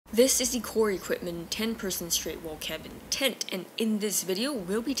This is the core equipment 10-person straight wall cabin tent, and in this video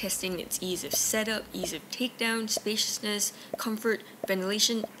we'll be testing its ease of setup, ease of takedown, spaciousness, comfort,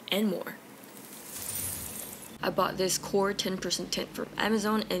 ventilation, and more. I bought this core 10-person tent from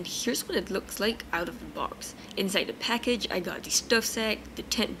Amazon, and here's what it looks like out of the box. Inside the package I got the stuff sack, the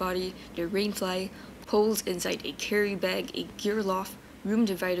tent body, the rainfly, poles inside a carry bag, a gear loft, room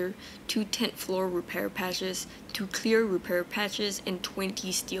divider, 2 tent floor repair patches, 2 clear repair patches, and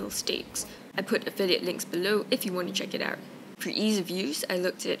 20 steel stakes. I put affiliate links below if you want to check it out. For ease of use, I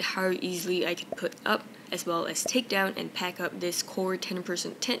looked at how easily I could put up as well as take down and pack up this core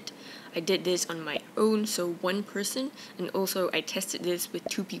 10-person tent. I did this on my own, so 1 person, and also I tested this with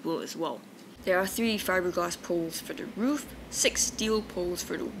 2 people as well. There are 3 fiberglass poles for the roof, 6 steel poles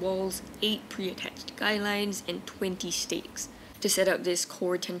for the walls, 8 pre-attached guy lines, and 20 stakes. To set up this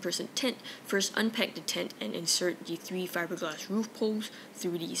core 10-person tent, first unpack the tent and insert the 3 fiberglass roof poles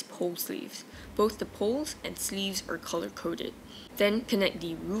through these pole sleeves. Both the poles and sleeves are color-coded. Then connect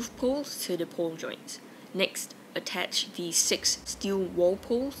the roof poles to the pole joints. Next, attach the 6 steel wall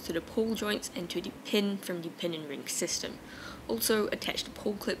poles to the pole joints and to the pin from the pin and ring system. Also attach the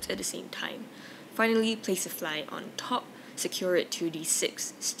pole clips at the same time. Finally, place the fly on top, secure it to the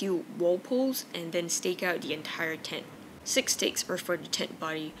 6 steel wall poles, and then stake out the entire tent. 6 stakes are for the tent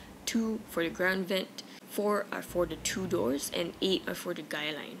body, 2 for the ground vent, 4 are for the 2 doors, and 8 are for the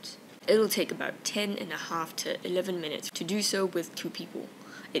guy lines. It'll take about 10.5 to 11 minutes to do so with 2 people.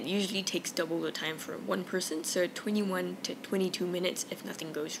 It usually takes double the time for 1 person, so 21 to 22 minutes if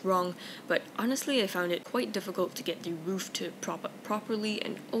nothing goes wrong, but honestly I found it quite difficult to get the roof to prop up properly,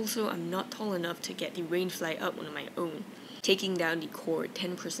 and also I'm not tall enough to get the rainfly up on my own. Taking down the core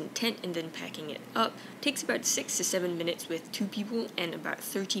 10-person tent and then packing it up takes about 6 to 7 minutes with 2 people and about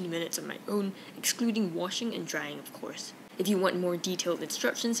 13 minutes on my own, excluding washing and drying of course. If you want more detailed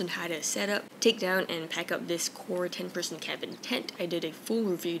instructions on how to set up, take down, and pack up this core 10-person cabin tent, I did a full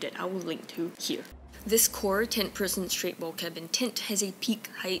review that I will link to here. This core 10-person straight wall cabin tent has a peak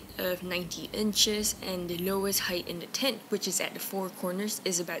height of 90 inches and the lowest height in the tent, which is at the 4 corners,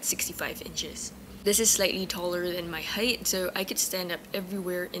 is about 65 inches. This is slightly taller than my height, so I could stand up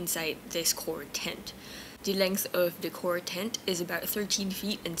everywhere inside this core tent. The length of the core tent is about 13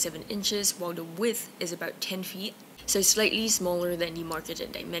 feet and 7 inches, while the width is about 10 feet, so slightly smaller than the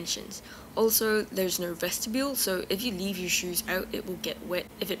marketed dimensions. Also, there's no vestibule, so if you leave your shoes out, it will get wet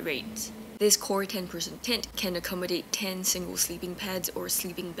if it rains. This core 10-person tent can accommodate 10 single sleeping pads or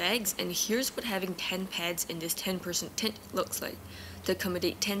sleeping bags, and here's what having 10 pads in this 10-person tent looks like. To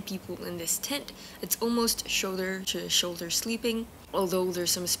accommodate 10 people in this tent, it's almost shoulder to shoulder sleeping, although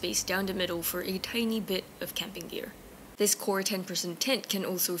there's some space down the middle for a tiny bit of camping gear. This core 10-person tent can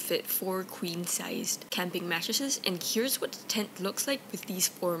also fit 4 queen-sized camping mattresses, and here's what the tent looks like with these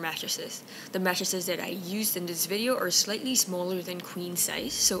 4 mattresses. The mattresses that I used in this video are slightly smaller than queen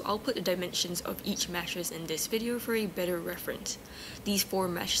size, so I'll put the dimensions of each mattress in this video for a better reference. These 4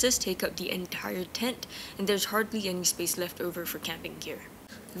 mattresses take up the entire tent, and there's hardly any space left over for camping gear.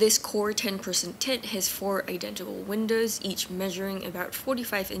 This core 10-person tent has 4 identical windows, each measuring about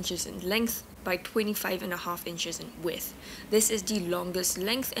 45 inches in length by 25.5 inches in width. This is the longest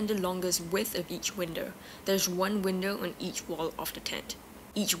length and the longest width of each window. There's 1 window on each wall of the tent.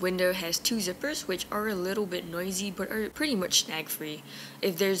 Each window has 2 zippers, which are a little bit noisy but are pretty much snag-free.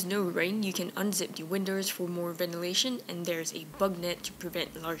 If there's no rain, you can unzip the windows for more ventilation, and there's a bug net to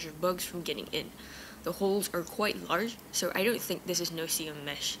prevent larger bugs from getting in. The holes are quite large, so I don't think this is no-see-um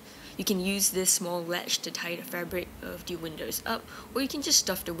mesh. You can use this small latch to tie the fabric of the windows up, or you can just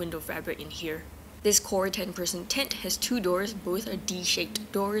stuff the window fabric in here. This core 10-person tent has 2 doors, both are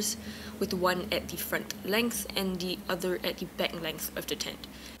D-shaped doors, with one at the front length and the other at the back length of the tent.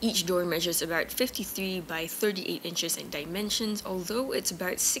 Each door measures about 53 by 38 inches in dimensions, although it's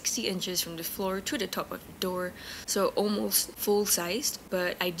about 60 inches from the floor to the top of the door, so almost full-sized,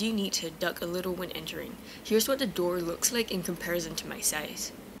 but I do need to duck a little when entering. Here's what the door looks like in comparison to my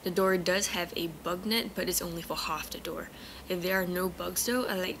size. The door does have a bug net, but it's only for half the door. If there are no bugs though,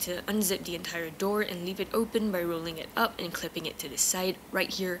 I like to unzip the entire door and leave it open by rolling it up and clipping it to the side, right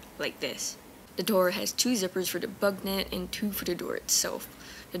here, like this. The door has 2 zippers for the bug net and 2 for the door itself.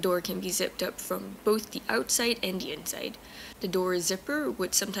 The door can be zipped up from both the outside and the inside. The door zipper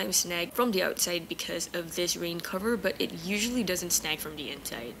would sometimes snag from the outside because of this rain cover, but it usually doesn't snag from the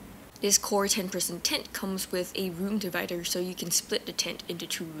inside. This core 10-person tent comes with a room divider, so you can split the tent into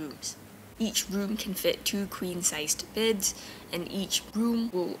 2 rooms. Each room can fit 2 queen-sized beds, and each room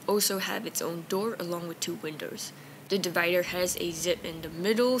will also have its own door along with 2 windows. The divider has a zip in the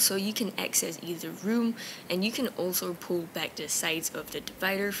middle so you can access either room, and you can also pull back the sides of the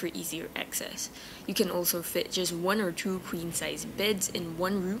divider for easier access. You can also fit just 1 or 2 queen size beds in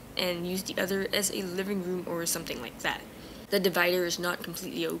one room and use the other as a living room or something like that. The divider is not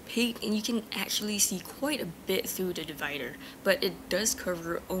completely opaque and you can actually see quite a bit through the divider, but it does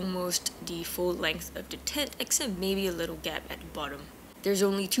cover almost the full length of the tent except maybe a little gap at the bottom. There's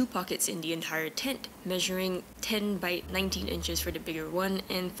only 2 pockets in the entire tent, measuring 10 by 19 inches for the bigger one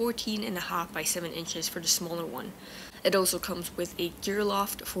and 14.5 by 7 inches for the smaller one. It also comes with a gear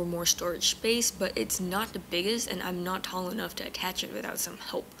loft for more storage space, but it's not the biggest and I'm not tall enough to attach it without some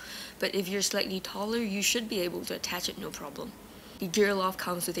help. But if you're slightly taller, you should be able to attach it no problem. The gear loft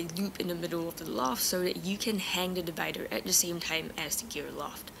comes with a loop in the middle of the loft so that you can hang the divider at the same time as the gear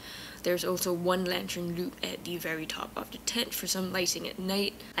loft. There's also 1 lantern loop at the very top of the tent for some lighting at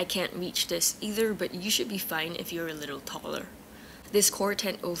night. I can't reach this either, but you should be fine if you're a little taller. This core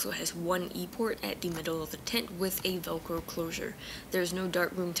tent also has 1 e-port at the middle of the tent with a Velcro closure. There's no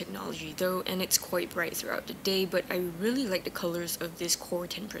darkroom technology though, and it's quite bright throughout the day, but I really like the colors of this core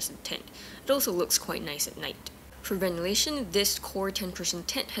 10-person tent. It also looks quite nice at night. For ventilation, this core 10-person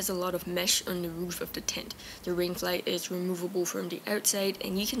tent has a lot of mesh on the roof of the tent. The rain fly is removable from the outside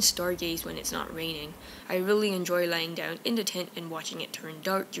and you can stargaze when it's not raining. I really enjoy lying down in the tent and watching it turn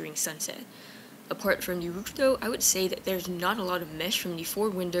dark during sunset. Apart from the roof though, I would say that there's not a lot of mesh from the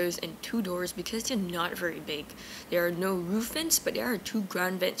 4 windows and 2 doors because they're not very big. There are no roof vents, but there are 2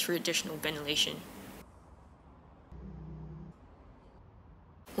 ground vents for additional ventilation.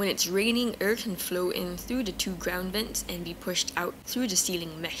 When it's raining, air can flow in through the 2 ground vents and be pushed out through the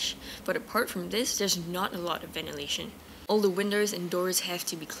ceiling mesh, but apart from this, there's not a lot of ventilation. All the windows and doors have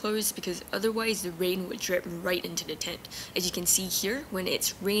to be closed because otherwise the rain would drip right into the tent. As you can see here, when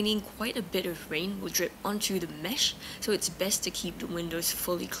it's raining, quite a bit of rain will drip onto the mesh, so it's best to keep the windows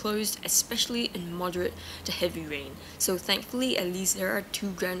fully closed, especially in moderate to heavy rain. So thankfully, at least there are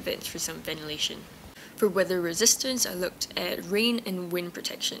 2 ground vents for some ventilation. For weather resistance, I looked at rain and wind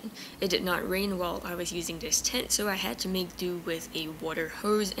protection. It did not rain while I was using this tent, so I had to make do with a water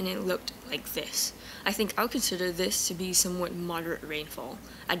hose and it looked like this. I think I'll consider this to be somewhat moderate rainfall.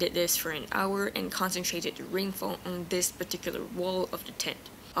 I did this for an hour and concentrated the rainfall on this particular wall of the tent.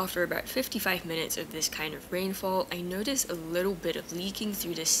 After about 55 minutes of this kind of rainfall, I noticed a little bit of leaking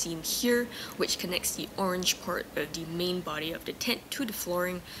through this seam here, which connects the orange part of the main body of the tent to the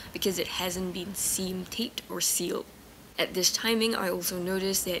flooring because it hasn't been seam taped or sealed. At this timing, I also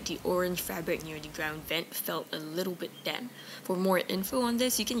noticed that the orange fabric near the ground vent felt a little bit damp. For more info on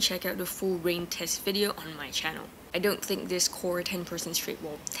this, you can check out the full rain test video on my channel. I don't think this core 10-person straight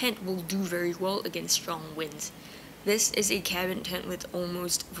wall tent will do very well against strong winds. This is a cabin tent with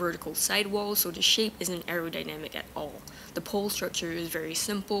almost vertical sidewalls, so the shape isn't aerodynamic at all. The pole structure is very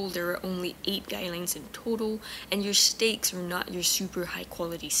simple, there are only 8 guy lines in total, and your stakes are not your super high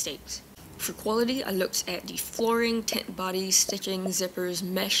quality stakes. For quality, I looked at the flooring, tent body, stitching, zippers,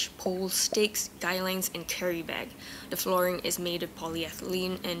 mesh, poles, stakes, guy lines, and carry bag. The flooring is made of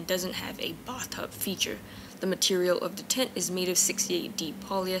polyethylene and doesn't have a bathtub feature. The material of the tent is made of 68D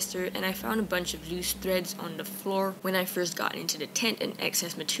polyester, and I found a bunch of loose threads on the floor when I first got into the tent and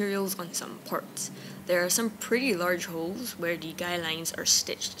excess materials on some parts. There are some pretty large holes where the guy lines are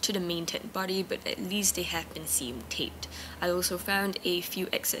stitched to the main tent body, but at least they have been seam taped. I also found a few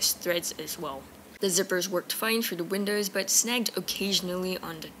excess threads as well. The zippers worked fine for the windows, but snagged occasionally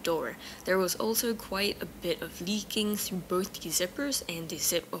on the door. There was also quite a bit of leaking through both the zippers and the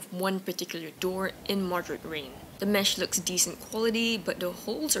zip of one particular door in moderate rain. The mesh looks decent quality, but the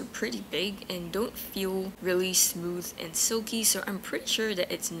holes are pretty big and don't feel really smooth and silky, so I'm pretty sure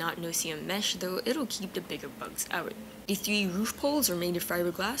that it's not no-seam mesh, though it'll keep the bigger bugs out. The 3 roof poles are made of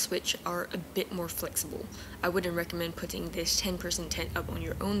fiberglass, which are a bit more flexible. I wouldn't recommend putting this 10-person tent up on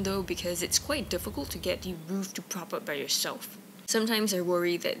your own though, because it's quite difficult to get the roof to prop up by yourself. Sometimes I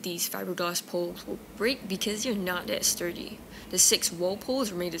worry that these fiberglass poles will break because they're not that sturdy. The 6 wall poles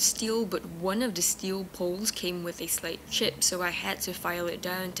are made of steel, but one of the steel poles came with a slight chip, so I had to file it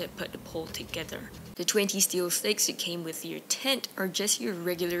down to put the pole together. The 20 steel stakes that came with your tent are just your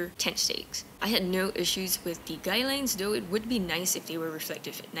regular tent stakes. I had no issues with the guy lines, though it would be nice if they were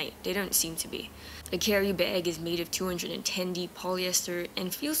reflective at night. They don't seem to be. The carry bag is made of 210D polyester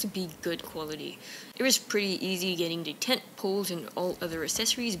and feels to be good quality. It was pretty easy getting the tent poles and all other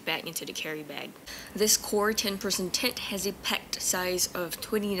accessories back into the carry bag. This core 10-person tent has a packed size of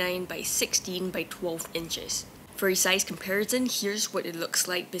 29 by 16 by 12 inches. For a size comparison, here's what it looks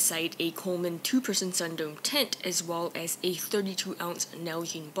like beside a Coleman 2-person Sundome tent as well as a 32-ounce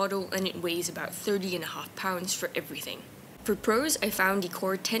Nalgene bottle, and it weighs about 30.5 pounds for everything. For pros, I found the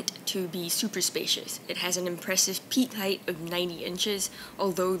Core tent to be super spacious. It has an impressive peak height of 90 inches,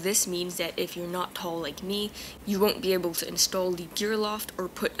 although this means that if you're not tall like me, you won't be able to install the gear loft or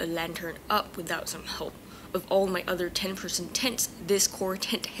put a lantern up without some help. Of all my other 10-person tents, this Core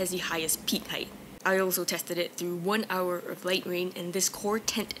tent has the highest peak height. I also tested it through 1 hour of light rain, and this Core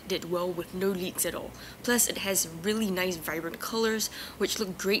tent did well with no leaks at all. Plus, it has really nice vibrant colors, which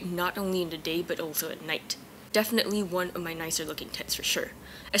look great not only in the day but also at night. Definitely one of my nicer looking tents for sure.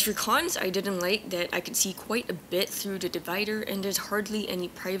 As for cons, I didn't like that I could see quite a bit through the divider and there's hardly any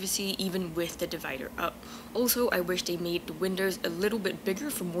privacy even with the divider up. Also, I wish they made the windows a little bit bigger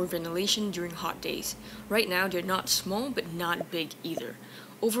for more ventilation during hot days. Right now, they're not small but not big either.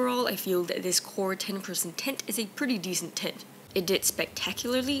 Overall, I feel that this Core 10-person tent is a pretty decent tent. It did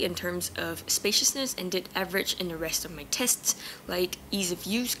spectacularly in terms of spaciousness and did average in the rest of my tests, like ease of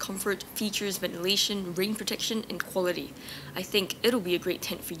use, comfort, features, ventilation, rain protection, and quality. I think it'll be a great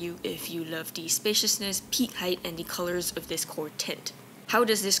tent for you if you love the spaciousness, peak height, and the colors of this Core tent. How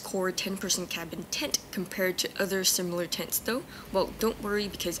does this Core 10-person cabin tent compare to other similar tents though? Well, don't worry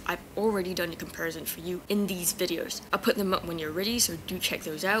because I've already done a comparison for you in these videos. I'll put them up when you're ready, so do check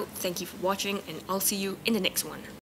those out. Thank you for watching, and I'll see you in the next one.